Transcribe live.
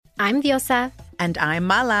I'm Diosa. And I'm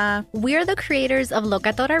Mala. We're the creators of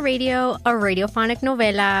Locatora Radio, a radiophonic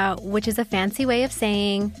novela, which is a fancy way of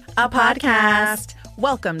saying a podcast.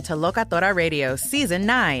 Welcome to Locatora Radio Season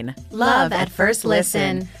 9, Love at First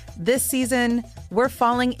Listen. This season, we're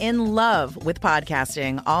falling in love with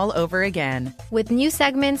podcasting all over again. With new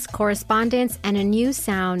segments, correspondence, and a new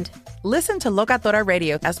sound. Listen to Locatora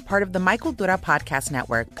Radio as part of the My Cultura Podcast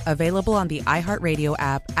Network, available on the iHeartRadio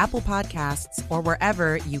app, Apple Podcasts, or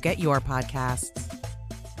wherever you get your podcasts.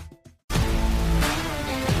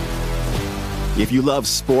 If you love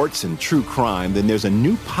sports and true crime, then there's a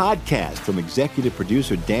new podcast from executive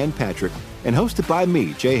producer Dan Patrick and hosted by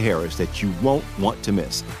me, Jay Harris, that you won't want to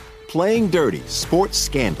miss. Playing Dirty: Sports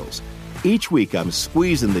Scandals. Each week, I'm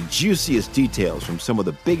squeezing the juiciest details from some of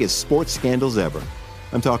the biggest sports scandals ever.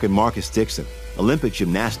 I'm talking Marcus Dixon, Olympic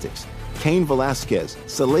gymnastics, Cain Velasquez,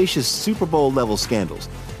 salacious Super Bowl-level scandals.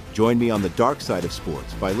 Join me on the dark side of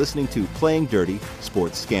sports by listening to Playing Dirty: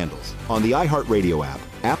 Sports Scandals on the iHeartRadio app,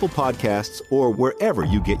 Apple Podcasts, or wherever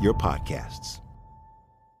you get your podcasts.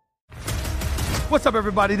 What's up,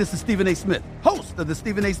 everybody? This is Stephen A. Smith, host of the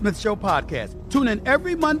Stephen A. Smith Show podcast. Tune in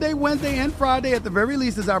every Monday, Wednesday, and Friday at the very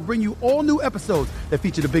least as I bring you all new episodes that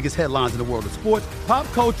feature the biggest headlines in the world of sports, pop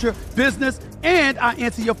culture, business, and I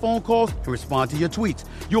answer your phone calls and respond to your tweets.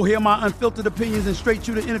 You'll hear my unfiltered opinions and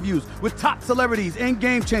straight-shooter interviews with top celebrities and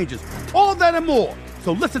game changers. All of that and more.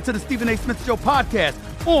 So listen to the Stephen A. Smith Show podcast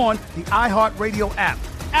on the iHeartRadio app,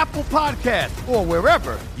 Apple Podcasts, or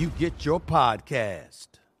wherever you get your podcast.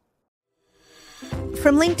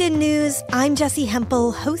 From LinkedIn News, I'm Jessie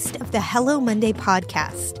Hempel, host of the Hello Monday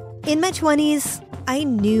podcast. In my 20s, I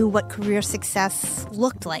knew what career success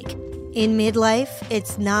looked like. In midlife,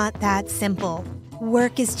 it's not that simple.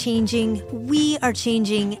 Work is changing, we are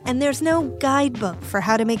changing, and there's no guidebook for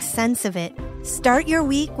how to make sense of it. Start your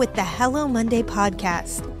week with the Hello Monday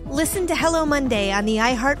podcast. Listen to Hello Monday on the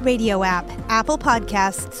iHeartRadio app, Apple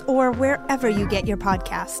Podcasts, or wherever you get your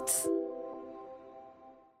podcasts.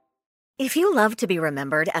 If you love to be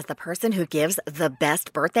remembered as the person who gives the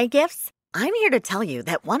best birthday gifts, I'm here to tell you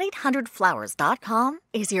that 1-800-Flowers.com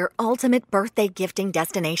is your ultimate birthday gifting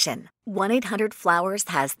destination. 1-800-Flowers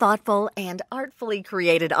has thoughtful and artfully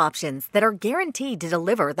created options that are guaranteed to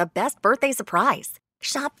deliver the best birthday surprise.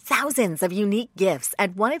 Shop thousands of unique gifts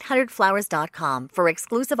at 1-800-Flowers.com for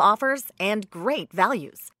exclusive offers and great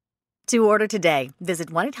values. To order today, visit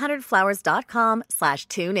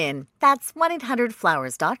 1-800-Flowers.com/tune-in. That's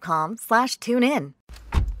 1-800-Flowers.com/tune-in.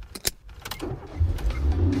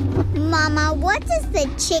 Mama, what does the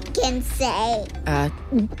chicken say?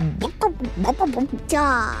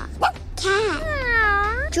 Dog.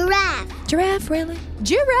 Cat. Giraffe. Giraffe, really?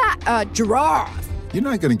 Giraffe. You're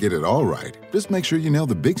not going to get it all right. Just make sure you nail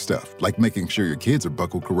the big stuff, like making sure your kids are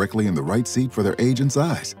buckled correctly in the right seat for their age and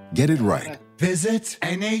size. Get it right. Visit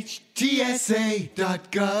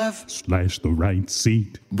NHTSA.gov/the right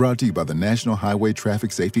seat. Brought to you by the National Highway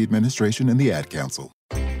Traffic Safety Administration and the Ad Council.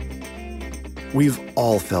 We've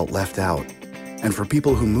all felt left out. And for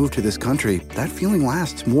people who move to this country, that feeling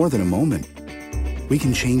lasts more than a moment. We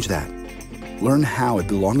can change that. Learn how at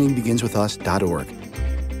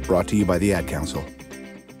belongingbeginswithus.org. Brought to you by the Ad Council.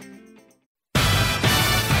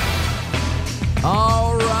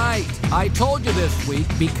 All right. I told you this week,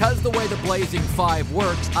 because the way the Blazing 5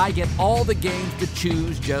 works, I get all the games to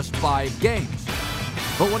choose just 5 games.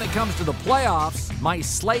 But when it comes to the playoffs, my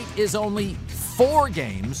slate is only 4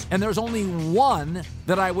 games, and there's only one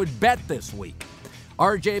that I would bet this week.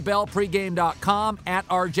 RJ Bell, pregame.com, at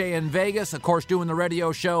RJ in Vegas. Of course, doing the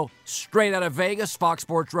radio show straight out of Vegas, Fox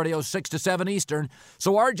Sports Radio, 6 to 7 Eastern.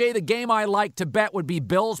 So, RJ, the game I like to bet would be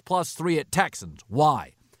Bills +3 at Texans.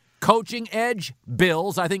 Why? Coaching edge,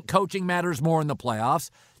 Bills. I think coaching matters more in the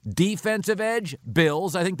playoffs. Defensive edge,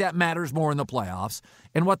 Bills. I think that matters more in the playoffs.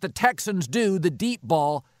 And what the Texans do, the deep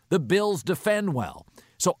ball, the Bills defend well.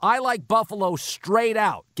 So I like Buffalo straight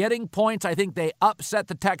out. Getting points, I think they upset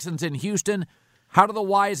the Texans in Houston. How do the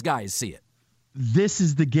wise guys see it? This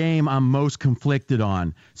is the game I'm most conflicted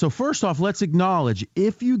on. So first off, let's acknowledge,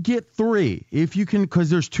 if you get 3, if you can,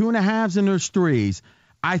 because there's 2.5s and there's 3s,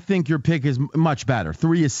 I think your pick is much better.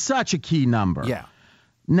 3 is such a key number. Yeah.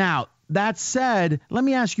 Now, that said, let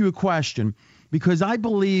me ask you a question, because I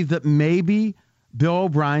believe that maybe Bill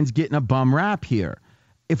O'Brien's getting a bum rap here.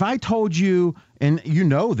 If I told you, and you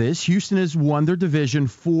know this, Houston has won their division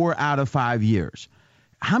 4 out of 5 years.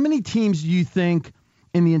 How many teams do you think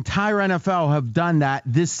in the entire NFL have done that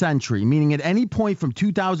this century? Meaning at any point from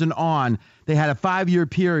 2000 on, they had a 5-year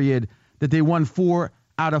period that they won 4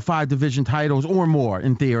 out of 5 division titles or more,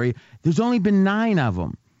 in theory. There's only been 9 of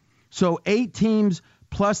them. So 8 teams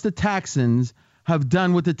plus the Texans have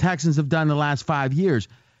done what the Texans have done the last 5 years.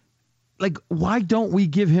 Like, why don't we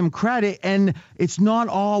give him credit? And it's not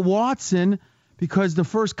all Watson, because the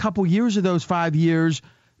first couple years of those 5 years,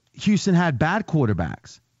 Houston had bad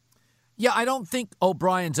quarterbacks. Yeah, I don't think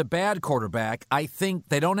O'Brien's a bad quarterback. I think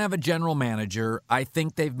they don't have a general manager. I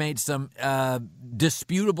think they've made some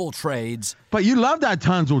disputable trades. But you love that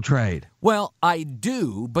Tunsil trade. Well, I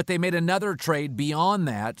do, but they made another trade beyond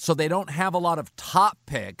that, so they don't have a lot of top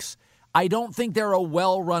picks. I don't think they're a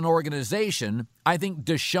well-run organization. I think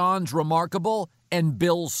Deshaun's remarkable and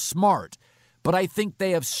Bill's smart. But I think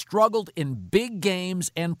they have struggled in big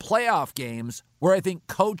games and playoff games where I think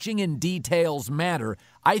coaching and details matter.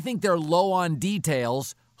 I think they're low on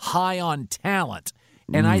details, high on talent.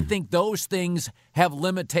 And I think those things have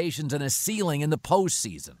limitations and a ceiling in the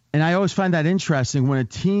postseason. And I always find that interesting when a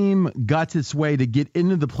team guts its way to get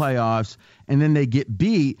into the playoffs and then they get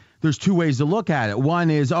beat. There's two ways to look at it.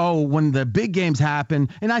 One is, when the big games happen,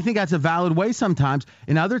 and I think that's a valid way sometimes.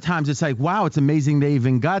 And other times it's like, wow, it's amazing they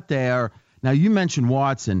even got there. Now, you mentioned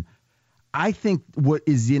Watson. I think what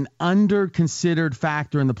is an under-considered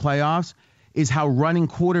factor in the playoffs is how running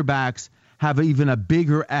quarterbacks have even a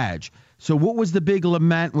bigger edge. So what was the big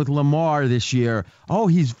lament with Lamar this year?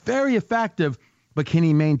 He's very effective, but can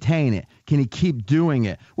he maintain it? Can he keep doing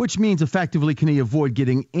it? Which means effectively, can he avoid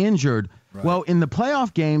getting injured? Right. Well, in the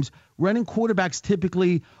playoff games, running quarterbacks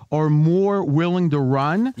typically are more willing to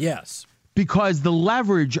run. Yes. Because the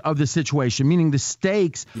leverage of the situation, meaning the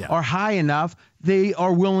stakes, are high enough, they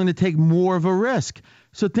are willing to take more of a risk.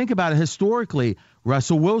 So think about it historically.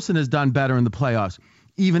 Russell Wilson has done better in the playoffs.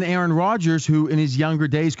 Even Aaron Rodgers, who in his younger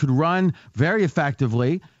days could run very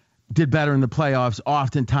effectively, did better in the playoffs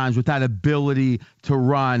oftentimes with that ability to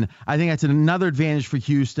run. I think that's another advantage for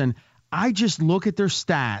Houston. I just look at their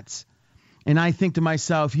stats and I think to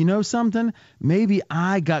myself, you know something? Maybe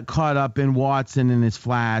I got caught up in Watson and his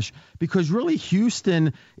flash, because really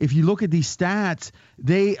Houston, if you look at these stats,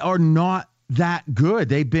 they are not that good.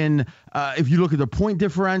 They've been, if you look at the point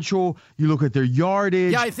differential, you look at their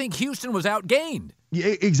yardage. Yeah, I think Houston was outgained.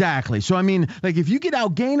 Yeah, exactly. So, I mean, like if you get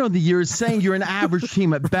outgained on the year, it's saying you're an average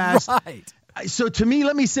team at best. Right. So to me,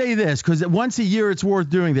 let me say this, because once a year it's worth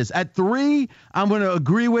doing this. At 3, I'm going to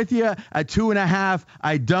agree with you. At 2.5,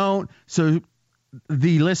 I don't. So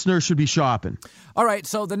the listener should be shopping. All right,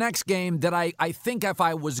 so the next game that I think if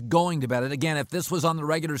I was going to bet it, again, if this was on the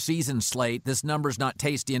regular season slate, this number's not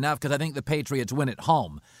tasty enough because I think the Patriots win at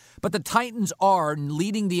home. But the Titans are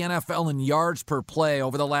leading the NFL in yards per play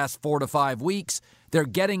over the last 4 to 5 weeks. They're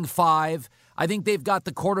getting 5. I think they've got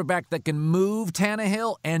the quarterback that can move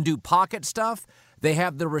Tannehill and do pocket stuff. They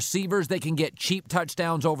have the receivers that can get cheap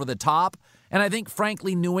touchdowns over the top. And I think,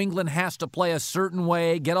 frankly, New England has to play a certain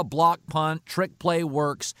way, get a block punt, trick play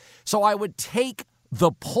works. So I would take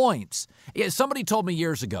the points. Somebody told me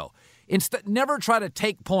years ago, never try to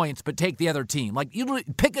take points, but take the other team. Like, you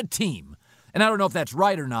pick a team. And I don't know if that's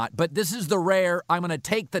right or not, but this is the rare, I'm going to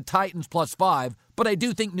take the Titans +5, but I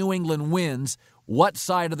do think New England wins. What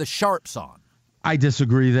side are the sharps on? I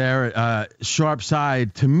disagree there. Sharp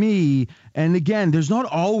side to me, and again, there's not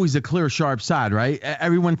always a clear sharp side, right?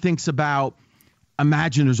 Everyone thinks about,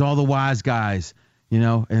 imagine there's all the wise guys,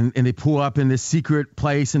 and they pull up in this secret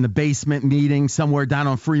place in the basement meeting somewhere down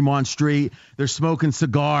on Fremont Street. They're smoking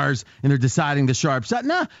cigars and they're deciding the sharp side.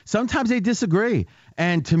 Nah, sometimes they disagree.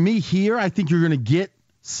 And to me here, I think you're going to get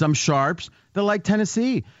some sharps that like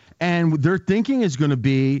Tennessee. And their thinking is going to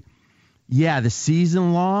be, the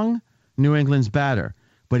season long, New England's better.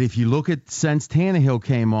 But if you look at since Tannehill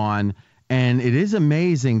came on, and it is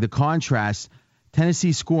amazing the contrast,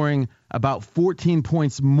 Tennessee scoring about 14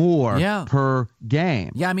 points more per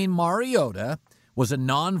game. Yeah, I mean, Mariota was a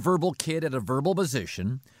nonverbal kid at a verbal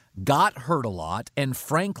position, got hurt a lot, and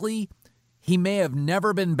frankly, he may have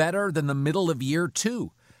never been better than the middle of year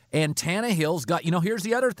 2. And Tannehill's got, here's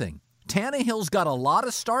the other thing. Tannehill's got a lot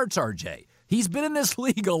of starts, RJ. He's been in this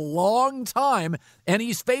league a long time, and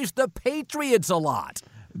he's faced the Patriots a lot.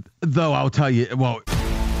 Though I'll tell you,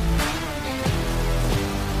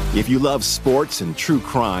 if you love sports and true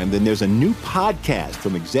crime, then there's a new podcast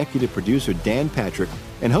from executive producer Dan Patrick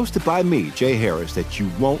and hosted by me, Jay Harris, that you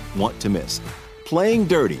won't want to miss. Playing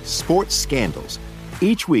Dirty: Sports Scandals.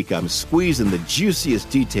 Each week, I'm squeezing the juiciest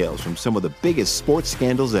details from some of the biggest sports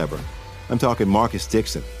scandals ever. I'm talking Marcus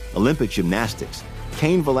Dixon, Olympic gymnastics,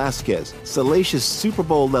 Cain Velasquez, salacious Super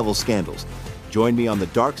Bowl-level scandals. Join me on the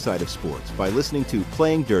dark side of sports by listening to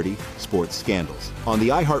Playing Dirty: Sports Scandals on the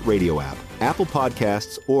iHeartRadio app, Apple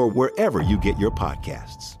Podcasts, or wherever you get your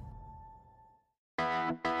podcasts.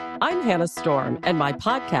 I'm Hannah Storm, and my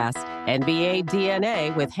podcast, NBA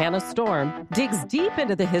DNA with Hannah Storm digs deep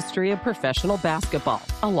into the history of professional basketball,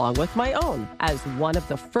 along with my own, as one of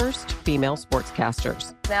the first female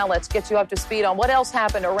sportscasters. Now let's get you up to speed on what else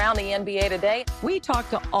happened around the NBA today. We talk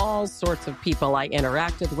to all sorts of people I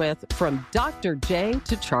interacted with, from Dr. J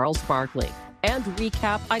to Charles Barkley, and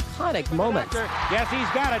recap iconic moments. Yes, he's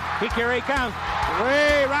got it. Here he comes.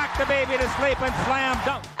 Way rock the baby to sleep and slam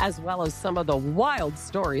dunk. As well as some of the wild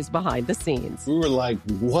stories behind the scenes. We were like,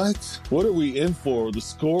 what? What are we in for? The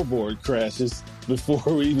scoreboard crashes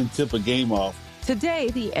before we even tip a game off. Today,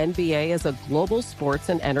 the NBA is a global sports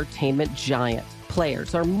and entertainment giant.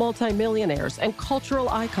 Players are multimillionaires and cultural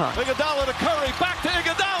icons. Iguodala to Curry, back to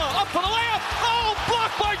Iguodala, up for the layup. Oh,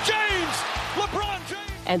 blocked by James. LeBron James.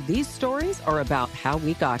 And these stories are about how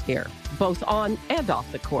we got here, both on and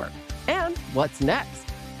off the court. And what's next?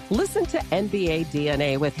 Listen to NBA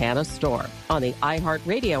DNA with Hannah Storm on the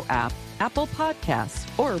iHeartRadio app, Apple Podcasts,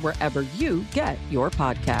 or wherever you get your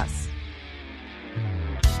podcasts.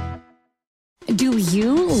 Do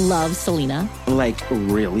you love Selena? Like,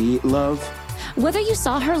 really love? Whether you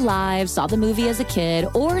saw her live, saw the movie as a kid,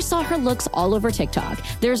 or saw her looks all over TikTok,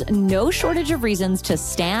 there's no shortage of reasons to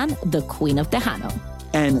stan the Queen of Tejano.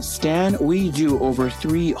 And Stan, we do over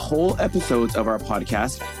 3 whole episodes of our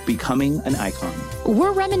podcast, Becoming an Icon.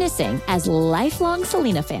 We're reminiscing as lifelong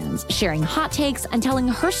Selena fans, sharing hot takes and telling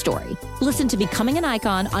her story. Listen to Becoming an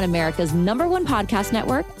Icon on America's #1 podcast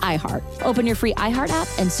network, iHeart. Open your free iHeart app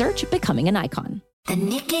and search Becoming an Icon. The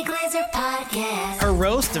Nikki Glaser Podcast. Her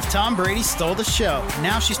roast of Tom Brady stole the show.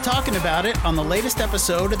 Now she's talking about it on the latest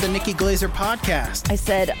episode of the Nikki Glaser Podcast. I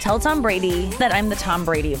said, tell Tom Brady that I'm the Tom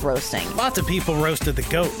Brady of roasting. Lots of people roasted the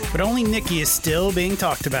GOAT, but only Nikki is still being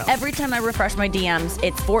talked about. Every time I refresh my DMs,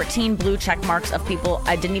 it's 14 blue check marks of people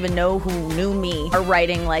I didn't even know who knew me are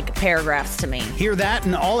writing like paragraphs to me. Hear that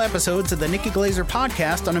in all episodes of the Nikki Glaser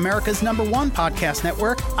Podcast on America's #1 podcast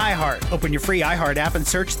network, iHeart. Open your free iHeart app and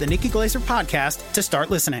search the Nikki Glaser Podcast to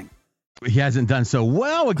start listening. He hasn't done so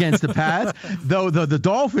well against the Pats, though the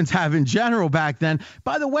Dolphins have in general back then.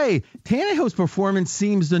 By the way, Tannehill's performance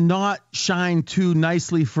seems to not shine too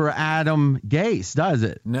nicely for Adam Gase, does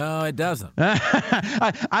it? No, it doesn't.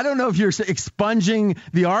 I don't know if you're expunging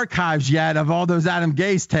the archives yet of all those Adam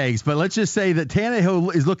Gase takes, but let's just say that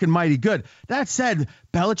Tannehill is looking mighty good. That said,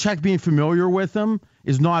 Belichick being familiar with him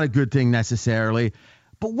is not a good thing necessarily.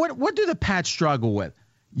 But what do the Pats struggle with?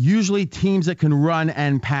 Usually teams that can run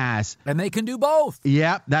and pass. And they can do both.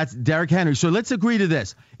 Yeah, that's Derrick Henry. So let's agree to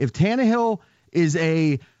this. If Tannehill is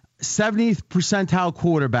a 70th percentile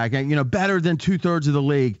quarterback, better than 2/3 of the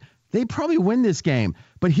league, they probably win this game.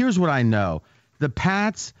 But here's what I know. The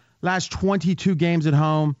Pats, last 22 games at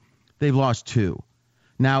home, they've lost 2.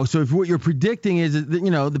 Now, so if what you're predicting is that,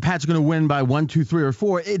 the Pats are going to win by 1, 2, 3, or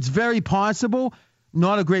 4, it's very possible.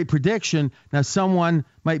 Not a great prediction. Now, someone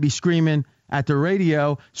might be screaming at their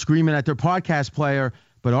radio, screaming at their podcast player,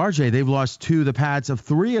 but RJ, they've lost 2, the Pats of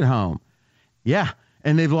 3 at home. Yeah,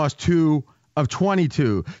 and they've lost 2 of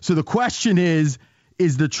 22. So the question is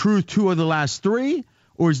the truth 2 of the last 3,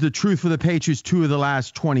 or is the truth for the Patriots 2 of the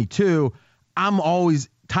last 22? I'm always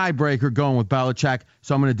tiebreaker going with Belichick,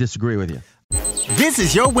 so I'm going to disagree with you. This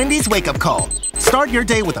is your Wendy's wake-up call. Start your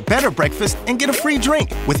day with a better breakfast and get a free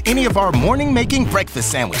drink with any of our morning-making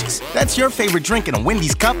breakfast sandwiches. That's your favorite drink in a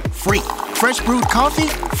Wendy's cup, free. Fresh brewed coffee,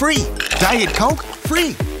 free. Diet Coke,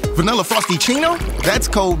 free. Vanilla Frosty Chino? That's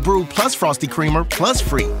cold brew plus Frosty Creamer plus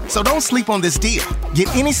free. So don't sleep on this deal.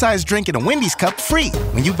 Get any size drink in a Wendy's cup free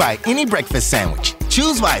when you buy any breakfast sandwich.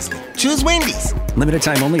 Choose wisely. Choose Wendy's. Limited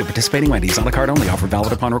time only at participating Wendy's. A la carte only. Offer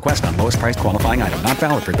valid upon request on lowest price qualifying item. Not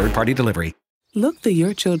valid for third-party delivery. Look through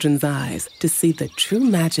your children's eyes to see the true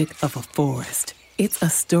magic of a forest. It's a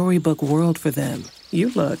storybook world for them. You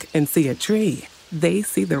look and see a tree. They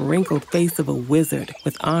see the wrinkled face of a wizard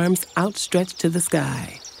with arms outstretched to the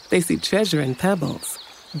sky. They see treasure in pebbles.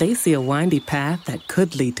 They see a windy path that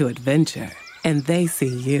could lead to adventure. And they see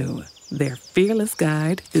you, their fearless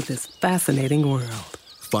guide through this fascinating world.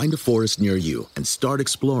 Find a forest near you and start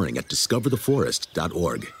exploring at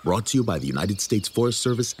discovertheforest.org. Brought to you by the United States Forest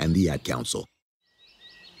Service and the Ad Council.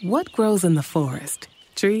 What grows in the forest?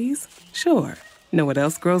 Trees? Sure. Know what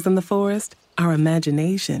else grows in the forest? Our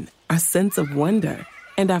imagination, our sense of wonder,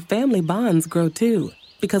 and our family bonds grow too.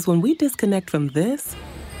 Because when we disconnect from this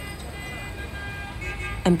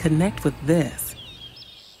and connect with this,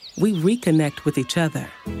 we reconnect with each other.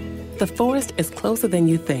 The forest is closer than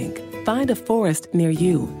you think. Find a forest near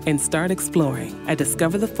you and start exploring at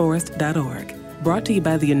discovertheforest.org. Brought to you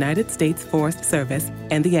by the United States Forest Service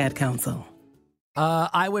and the Ad Council.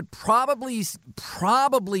 I would probably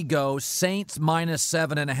go Saints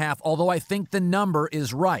 -7.5, although I think the number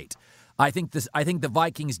is right. I think the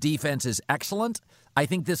Vikings defense is excellent. I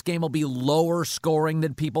think this game will be lower scoring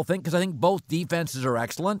than people think because I think both defenses are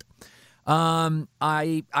excellent.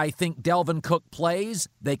 I think Dalvin Cook plays.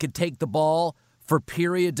 They could take the ball for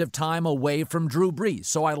periods of time away from Drew Brees.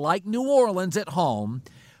 So I like New Orleans at home,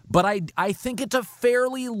 but I think it's a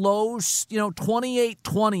fairly low,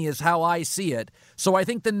 28-20 is how I see it. So I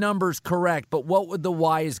think the number's correct, but what would the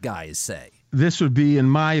wise guys say? This would be, in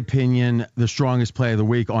my opinion, the strongest play of the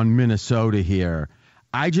week on Minnesota here.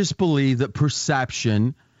 I just believe that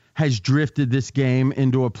perception has drifted this game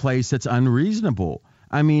into a place that's unreasonable.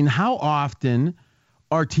 I mean, how often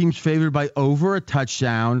are teams favored by over a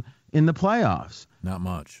touchdown in the playoffs? Not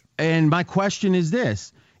much. And my question is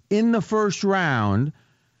this. In the first round,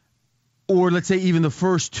 or let's say even the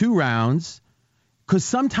first two rounds, because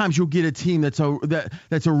sometimes you'll get a team that's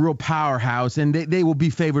a real powerhouse, and they will be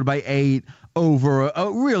favored by 8 over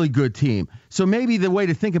a really good team. So maybe the way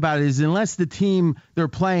to think about it is unless the team they're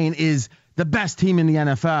playing is the best team in the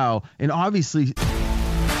NFL, and obviously...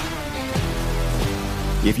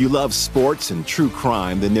 If you love sports and true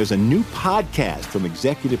crime, then there's a new podcast from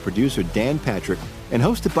executive producer Dan Patrick and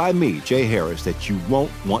hosted by me, Jay Harris, that you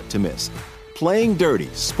won't want to miss. Playing Dirty: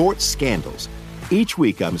 Sports Scandals. Each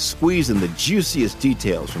week, I'm squeezing the juiciest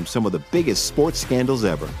details from some of the biggest sports scandals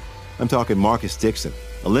ever. I'm talking Marcus Dixon,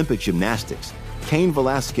 Olympic gymnastics, Cain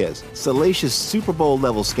Velasquez, salacious Super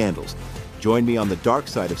Bowl-level scandals. Join me on the dark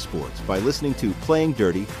side of sports by listening to Playing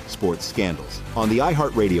Dirty: Sports Scandals on the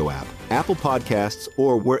iHeartRadio app, Apple Podcasts,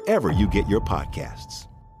 or wherever you get your podcasts.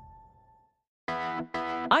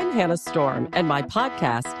 I'm Hannah Storm, and my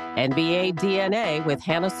podcast, NBA DNA with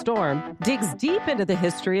Hannah Storm, digs deep into the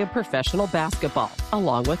history of professional basketball,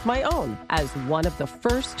 along with my own, as one of the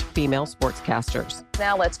first female sportscasters.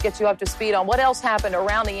 Now let's get you up to speed on what else happened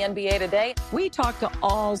around the NBA today. We talk to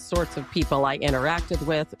all sorts of people I interacted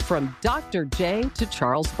with, from Dr. J to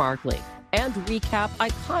Charles Barkley, and recap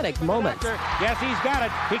iconic moments. Yes, he's got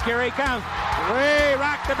it. Here he comes. Ray,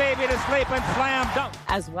 rock the baby to sleep and slam dunk.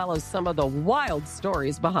 As well as some of the wild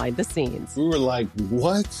stories behind the scenes. We were like,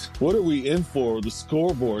 what? What are we in for? The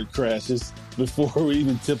scoreboard crashes before we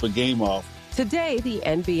even tip a game off. Today, the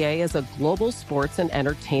NBA is a global sports and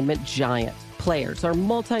entertainment giant. Players are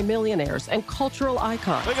multimillionaires and cultural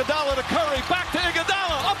icons. Iguodala to Curry, back to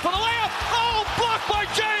Iguodala, up for the layup. Oh, blocked by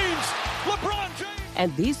James. LeBron James.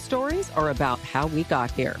 And these stories are about how we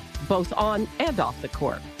got here, both on and off the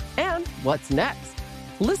court. And what's next?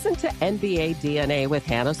 Listen to NBA DNA with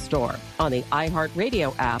Hannah Storm on the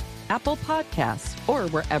iHeartRadio app, Apple Podcasts, or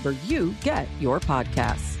wherever you get your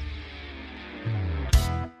podcasts.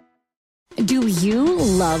 Do you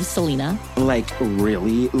love Selena? Like,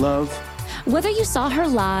 really love? Whether you saw her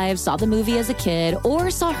live, saw the movie as a kid, or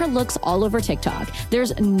saw her looks all over TikTok,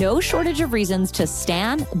 there's no shortage of reasons to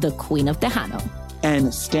stan the Queen of Tejano.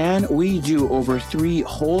 And Stan, we do over 3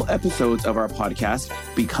 whole episodes of our podcast,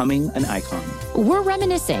 Becoming an Icon. We're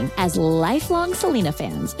reminiscing as lifelong Selena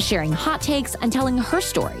fans, sharing hot takes and telling her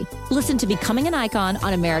story. Listen to Becoming an Icon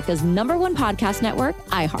on America's #1 podcast network,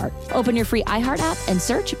 iHeart. Open your free iHeart app and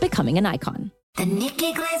search Becoming an Icon. The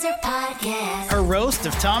Nikki Glaser Podcast. Her roast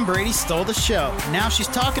of Tom Brady stole the show. Now she's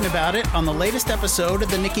talking about it on the latest episode of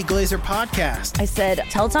the Nikki Glaser Podcast. I said,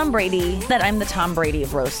 tell Tom Brady that I'm the Tom Brady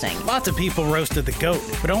of roasting. Lots of people roasted the GOAT,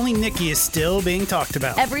 but only Nikki is still being talked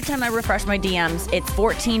about. Every time I refresh my DMs, it's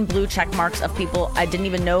 14 blue check marks of people I didn't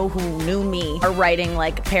even know who knew me are writing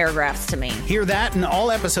like paragraphs to me. Hear that in all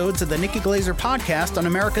episodes of the Nikki Glaser Podcast on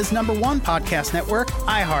America's #1 podcast network,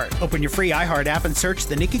 iHeart. Open your free iHeart app and search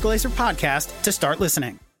the Nikki Glaser Podcast to start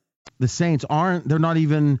listening. The Saints they're not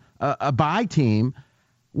even a bye team.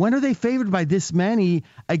 When are they favored by this many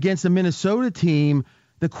against a Minnesota team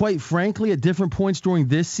that, quite frankly, at different points during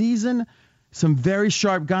this season, some very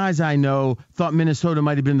sharp guys I know thought Minnesota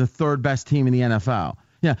might have been the 3rd best team in the NFL.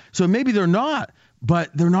 Yeah, so maybe they're not,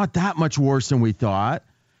 but they're not that much worse than we thought.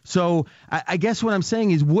 So I guess what I'm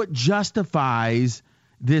saying is, what justifies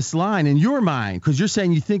this line in your mind? Because you're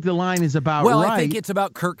saying you think the line is about right. Well, I think it's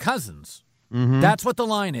about Kirk Cousins. Mm-hmm. That's what the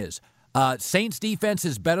line is. Saints defense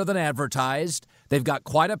is better than advertised. They've got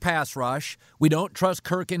quite a pass rush. We don't trust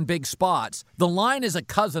Kirk in big spots. The line is a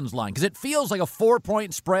Cousins line because it feels like a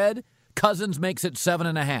 4-point spread. Cousins makes it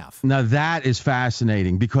 7.5. Now that is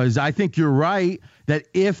fascinating because I think you're right that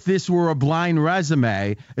if this were a blind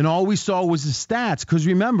resume and all we saw was the stats, because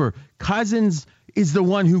remember, Cousins is the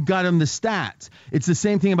one who got him the stats. It's the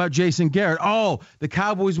same thing about Jason Garrett. Oh, the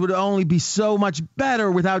Cowboys would only be so much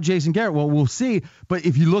better without Jason Garrett. Well, we'll see. But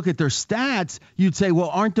if you look at their stats, you'd say, well,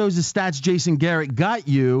 aren't those the stats Jason Garrett got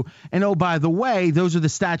you? And oh, by the way, those are the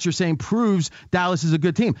stats you're saying proves Dallas is a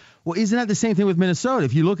good team. Well, isn't that the same thing with Minnesota?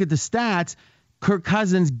 If you look at the stats, Kirk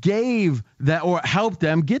Cousins gave that or helped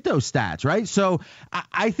them get those stats, right? So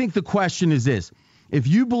I think the question is this. If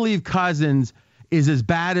you believe Cousins is as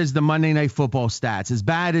bad as the Monday Night Football stats, as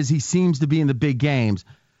bad as he seems to be in the big games,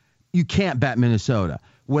 you can't bet Minnesota.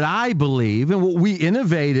 What I believe, and what we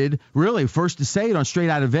innovated, really, first to say it on Straight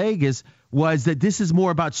Out of Vegas, was that this is more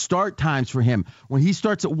about start times for him. When he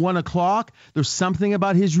starts at 1 o'clock, there's something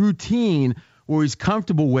about his routine where he's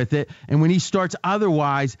comfortable with it, and when he starts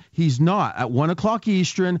otherwise, he's not. At 1 o'clock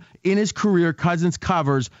Eastern, in his career, Cousins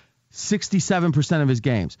covers 67% of his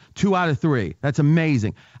games, 2 out of 3. That's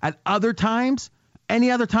amazing. At other times,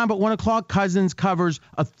 any other time but 1 o'clock, Cousins covers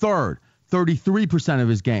a third, 33% of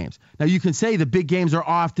his games. Now, you can say the big games are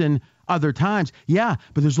often other times. Yeah,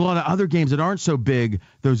 but there's a lot of other games that aren't so big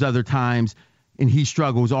those other times, and he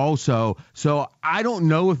struggles also. So I don't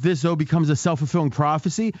know if this, though, becomes a self-fulfilling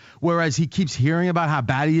prophecy, whereas he keeps hearing about how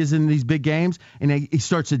bad he is in these big games, and he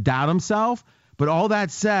starts to doubt himself. But all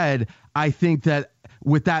that said, I think that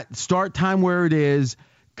with that start time where it is,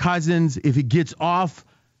 Cousins, if he gets off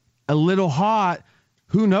a little hot,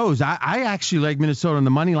 who knows? I actually like Minnesota on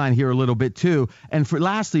the money line here a little bit too. And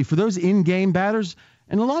lastly, for those in-game batters,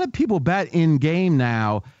 and a lot of people bet in-game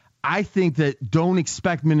now, I think that don't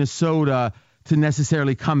expect Minnesota to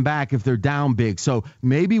necessarily come back if they're down big. So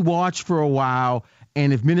maybe watch for a while,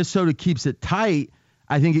 and if Minnesota keeps it tight,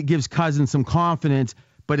 I think it gives Cousins some confidence.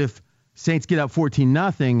 But if Saints get up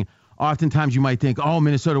 14-0, oftentimes you might think, oh,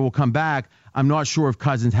 Minnesota will come back. I'm not sure if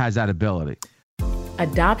Cousins has that ability.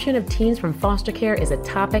 Adoption of teens from foster care is a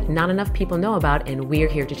topic not enough people know about, and we're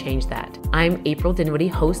here to change that. I'm April Dinwiddie,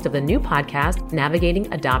 host of the new podcast,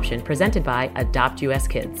 Navigating Adoption, presented by Adopt US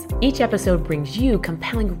Kids. Each episode brings you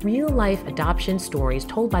compelling real-life adoption stories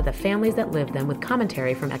told by the families that live them with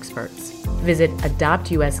commentary from experts. Visit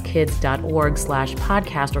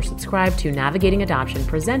adoptuskids.org/podcast or subscribe to Navigating Adoption,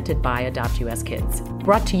 presented by Adopt US Kids.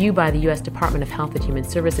 Brought to you by the U.S. Department of Health and Human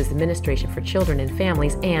Services Administration for Children and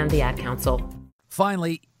Families and the Ad Council.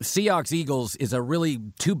 Finally, Seahawks-Eagles is a really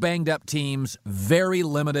two banged-up teams, very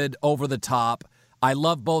limited, over the top. I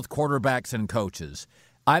love both quarterbacks and coaches.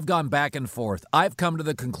 I've gone back and forth. I've come to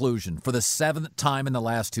the conclusion for the 7th time in the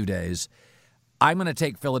last 2 days, I'm going to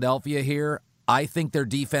take Philadelphia here. I think their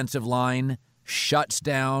defensive line shuts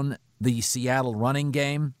down the Seattle running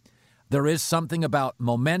game. There is something about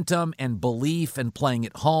momentum and belief and playing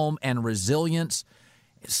at home and resilience.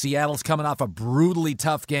 Seattle's coming off a brutally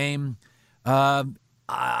tough game. I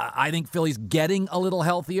think Philly's getting a little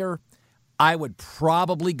healthier. I would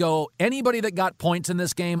probably go anybody that got points in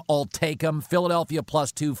this game, I'll take them. Philadelphia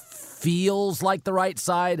 +2 feels like the right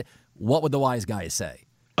side. What would the wise guys say?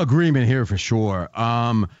 Agreement here for sure.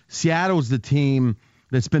 Seattle's the team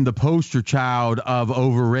that's been the poster child of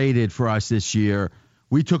overrated for us this year.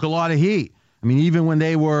 We took a lot of heat. I mean, even when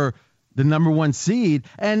they were the number 1 seed.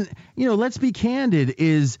 And, let's be candid,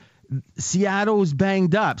 is Seattle's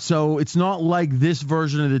banged up, so it's not like this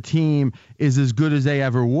version of the team is as good as they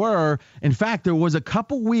ever were. In fact, there was a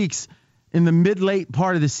couple weeks in the mid-late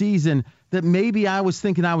part of the season that maybe I was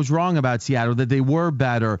thinking I was wrong about Seattle, that they were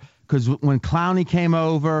better, because when Clowney came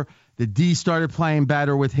over, the D started playing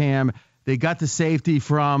better with him. They got the safety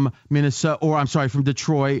from from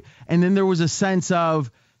Detroit, and then there was a sense of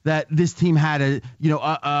that this team had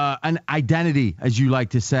an identity, as you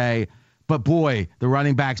like to say. But boy, the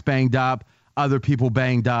running backs banged up, other people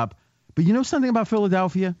banged up. But you know something about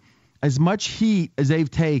Philadelphia? As much heat as they've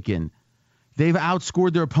taken, they've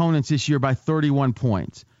outscored their opponents this year by 31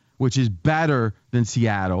 points, which is better than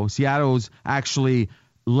Seattle. Seattle's actually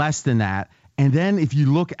less than that. And then if you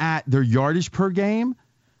look at their yardage per game,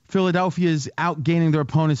 Philadelphia is outgaining their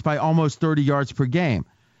opponents by almost 30 yards per game.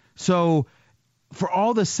 So for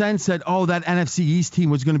all the sense that, that NFC East team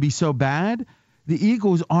was going to be so bad, the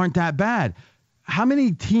Eagles aren't that bad. How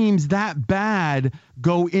many teams that bad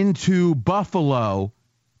go into Buffalo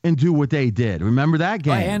and do what they did? Remember that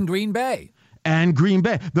game? And Green Bay. And Green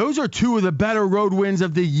Bay. Those are 2 of the better road wins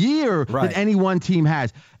of the year that any one team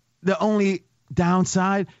has. The only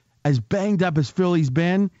downside, as banged up as Philly's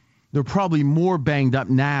been, they're probably more banged up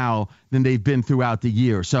now than they've been throughout the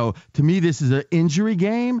year. So to me, this is an injury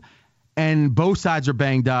game, and both sides are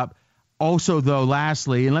banged up. Also, though,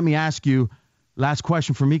 lastly, and let me ask you, last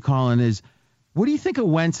question for me, Colin, is what do you think of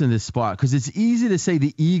Wentz in this spot? Because it's easy to say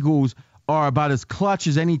the Eagles are about as clutch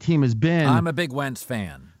as any team has been. I'm a big Wentz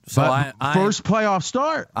fan. So but first playoff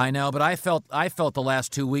start. I know, but I felt the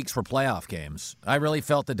last 2 weeks were playoff games. I really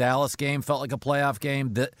felt the Dallas game felt like a playoff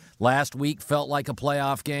game. The last week felt like a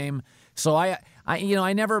playoff game. So I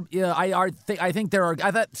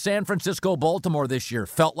thought San Francisco, Baltimore this year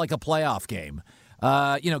felt like a playoff game.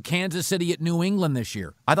 Kansas City at New England this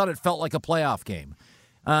year, I thought it felt like a playoff game.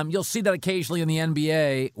 You'll see that occasionally in the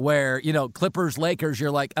NBA where, Clippers, Lakers,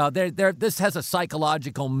 you're like, this has a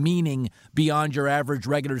psychological meaning beyond your average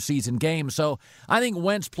regular season game. So I think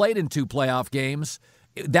Wentz played in 2 playoff games,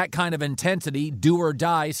 that kind of intensity, do or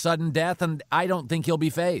die, sudden death, and I don't think he'll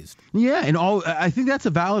be fazed. Yeah, and I think that's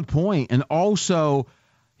a valid point. And also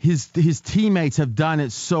his teammates have done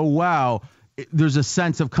it so well. There's a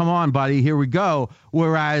sense of, come on, buddy, here we go.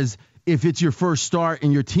 Whereas if it's your first start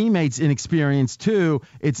and your teammates inexperienced too,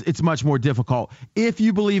 it's much more difficult. If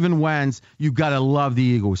you believe in Wentz, you've got to love the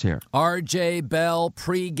Eagles here. RJ Bell,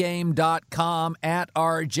 pregame.com, at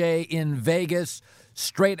RJ in Vegas,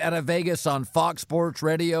 straight out of Vegas on Fox Sports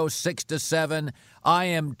Radio, 6 to 7. I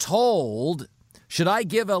am told, should I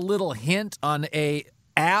give a little hint on a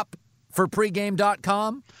app for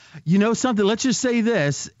pregame.com? Something, let's just say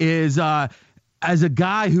this is, as a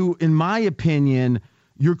guy who, in my opinion,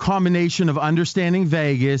 your combination of understanding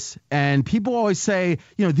Vegas, and people always say,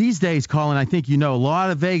 these days, Colin, I think a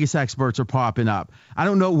lot of Vegas experts are popping up. I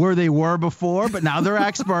don't know where they were before, but now they're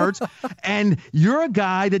experts. And you're a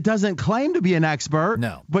guy that doesn't claim to be an expert.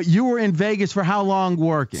 No. But you were in Vegas for how long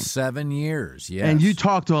working? 7 years, yes. And you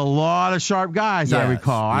talked to a lot of sharp guys, yes. I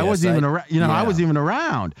recall. Yes, I wasn't even around. I wasn't even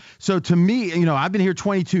around. So to me, I've been here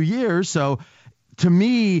 22 years, so to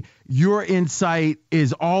me, your insight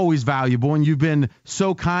is always valuable, and you've been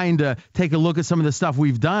so kind to take a look at some of the stuff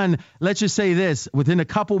we've done. Let's just say this. Within a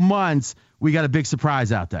couple months, we got a big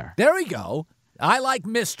surprise out there. There we go. I like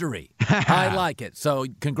mystery. I like it. So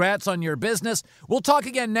congrats on your business. We'll talk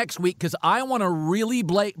again next week because I want to really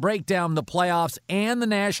break down the playoffs and the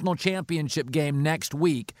national championship game next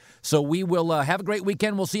week. So we will have a great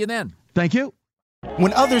weekend. We'll see you then. Thank you.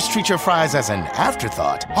 When others treat your fries as an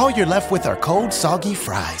afterthought, all you're left with are cold, soggy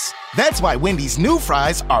fries. That's why Wendy's new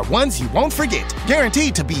fries are ones you won't forget,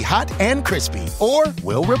 guaranteed to be hot and crispy, or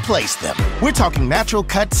we'll replace them. We're talking natural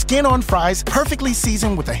cut, skin-on fries, perfectly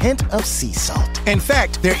seasoned with a hint of sea salt. In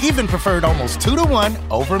fact, they're even preferred almost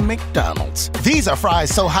 2-to-1 over McDonald's. These are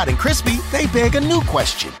fries so hot and crispy, they beg a new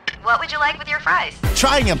question. What would you like with your fries?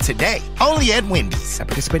 Try them today, only at Wendy's. At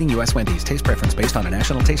participating U.S. Wendy's, taste preference based on a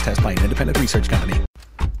national taste test by an independent research company.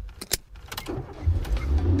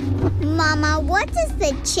 Mama, what does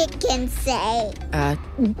the chicken say?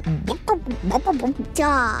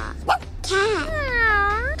 Dog.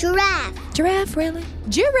 Cat. Giraffe. Giraffe, really?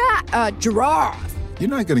 Giraffe. You're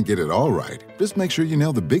not going to get it all right. Just make sure you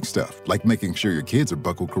nail the big stuff, like making sure your kids are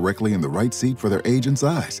buckled correctly in the right seat for their age and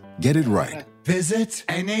size. Get it right. Visit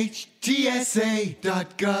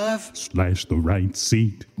NHTSA.gov/the right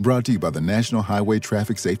seat. Brought to you by the National Highway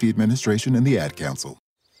Traffic Safety Administration and the Ad Council.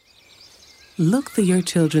 Look through your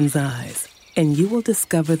children's eyes, and you will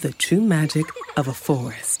discover the true magic of a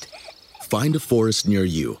forest. Find a forest near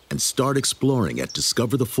you and start exploring at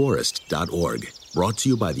discovertheforest.org. Brought to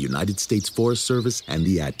you by the United States Forest Service and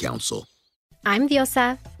the Ad Council. I'm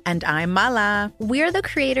Diosa. And I'm Mala. We're the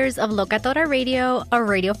creators of Locatora Radio, a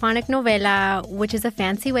radiophonic novela, which is a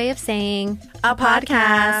fancy way of saying a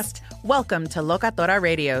podcast. Welcome to Locatora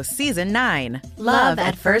Radio Season 9. Love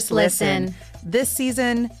at First Listen. This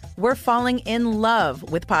season, we're falling in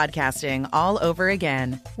love with podcasting all over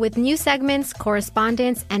again. With new segments,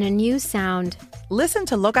 correspondence, and a new sound. Listen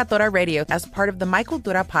to Locatora Radio as part of the My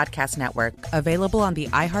Cultura Podcast Network. Available on the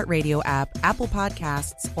iHeartRadio app, Apple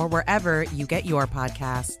Podcasts, or wherever you get your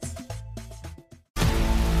podcasts.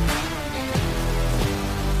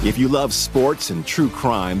 If you love sports and true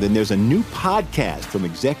crime, then there's a new podcast from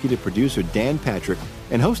executive producer Dan Patrick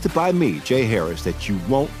and hosted by me, Jay Harris, that you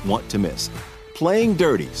won't want to miss. Playing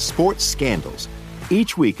Dirty: Sports Scandals.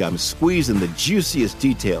 Each week, I'm squeezing the juiciest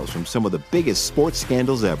details from some of the biggest sports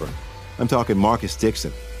scandals ever. I'm talking Marcus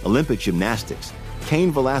Dixon, Olympic gymnastics,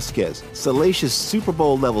 Cain Velasquez, salacious Super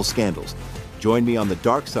Bowl-level scandals. Join me on the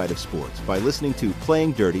dark side of sports by listening to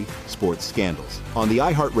Playing Dirty: Sports Scandals on the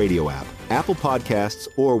iHeartRadio app, Apple Podcasts,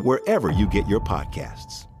 or wherever you get your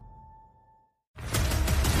podcasts.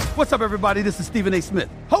 What's up, everybody? This is Stephen A. Smith,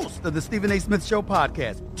 host of the Stephen A. Smith Show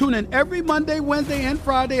podcast. Tune in every Monday, Wednesday, and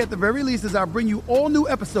Friday at the very least as I bring you all new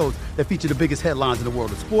episodes that feature the biggest headlines in the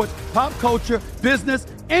world of sports, pop culture, business,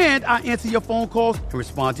 and I answer your phone calls and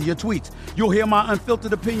respond to your tweets. You'll hear my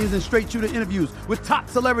unfiltered opinions and straight-shooter interviews with top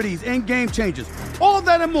celebrities and game changers. All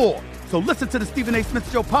that and more. So listen to the Stephen A.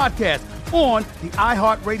 Smith Show podcast on the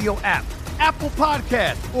iHeartRadio app, Apple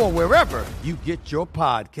Podcasts, or wherever you get your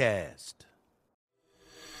podcast.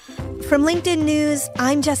 From LinkedIn News,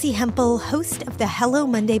 I'm Jessie Hempel, host of the Hello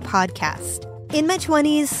Monday podcast. In my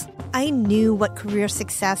 20s, I knew what career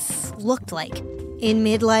success looked like. In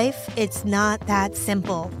midlife, it's not that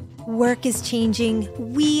simple. Work is changing,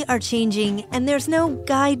 we are changing, and there's no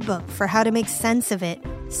guidebook for how to make sense of it.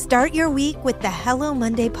 Start your week with the Hello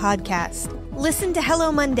Monday podcast. Listen to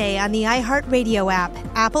Hello Monday on the iHeartRadio app,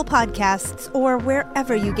 Apple Podcasts, or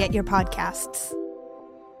wherever you get your podcasts.